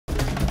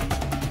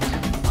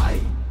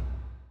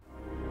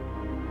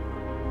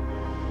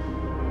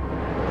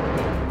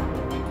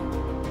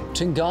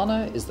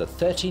Tingana is the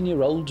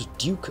 13-year-old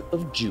Duke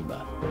of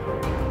Djuma.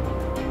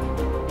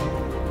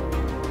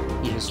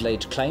 He has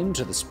laid claim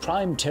to this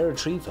prime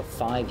territory for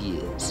 5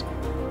 years.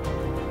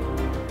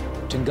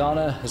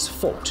 Tingana has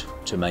fought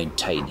to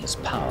maintain his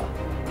power.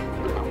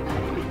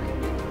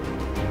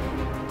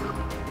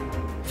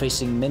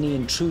 Facing many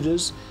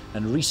intruders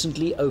and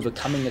recently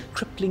overcoming a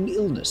crippling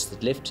illness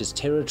that left his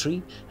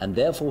territory and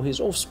therefore his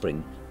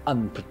offspring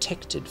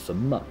unprotected for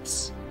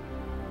months.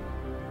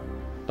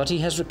 But he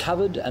has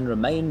recovered and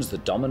remains the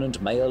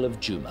dominant male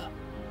of Djuma.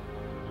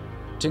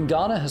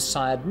 Tingana has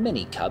sired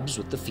many cubs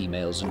with the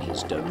females in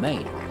his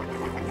domain.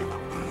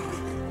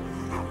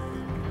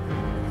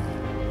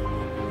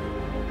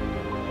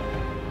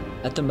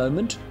 At the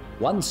moment,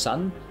 1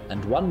 son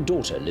and 1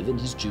 daughter live in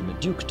his Djuma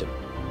Dukedom.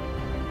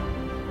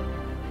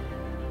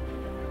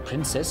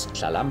 Princess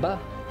Tlalamba,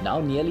 now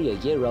nearly a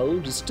year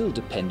old, is still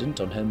dependent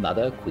on her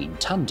mother, Queen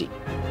Tundi.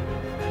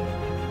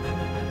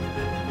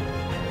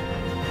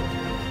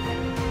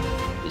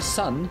 His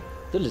son,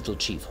 the little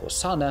chief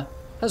Hosanna,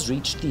 has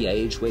reached the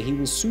age where he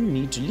will soon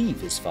need to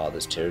leave his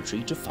father's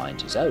territory to find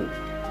his own.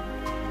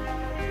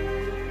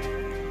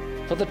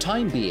 For the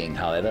time being,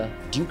 however,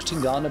 Duke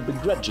Tingana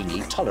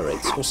begrudgingly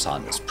tolerates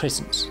Hosanna's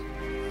presence.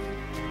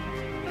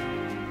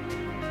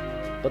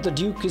 But the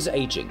Duke is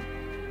aging,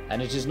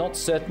 and it is not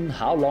certain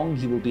how long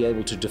he will be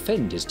able to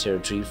defend his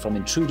territory from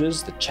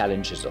intruders that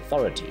challenge his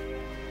authority.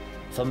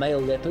 For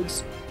male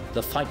leopards,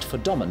 the fight for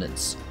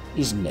dominance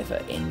is never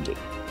ending.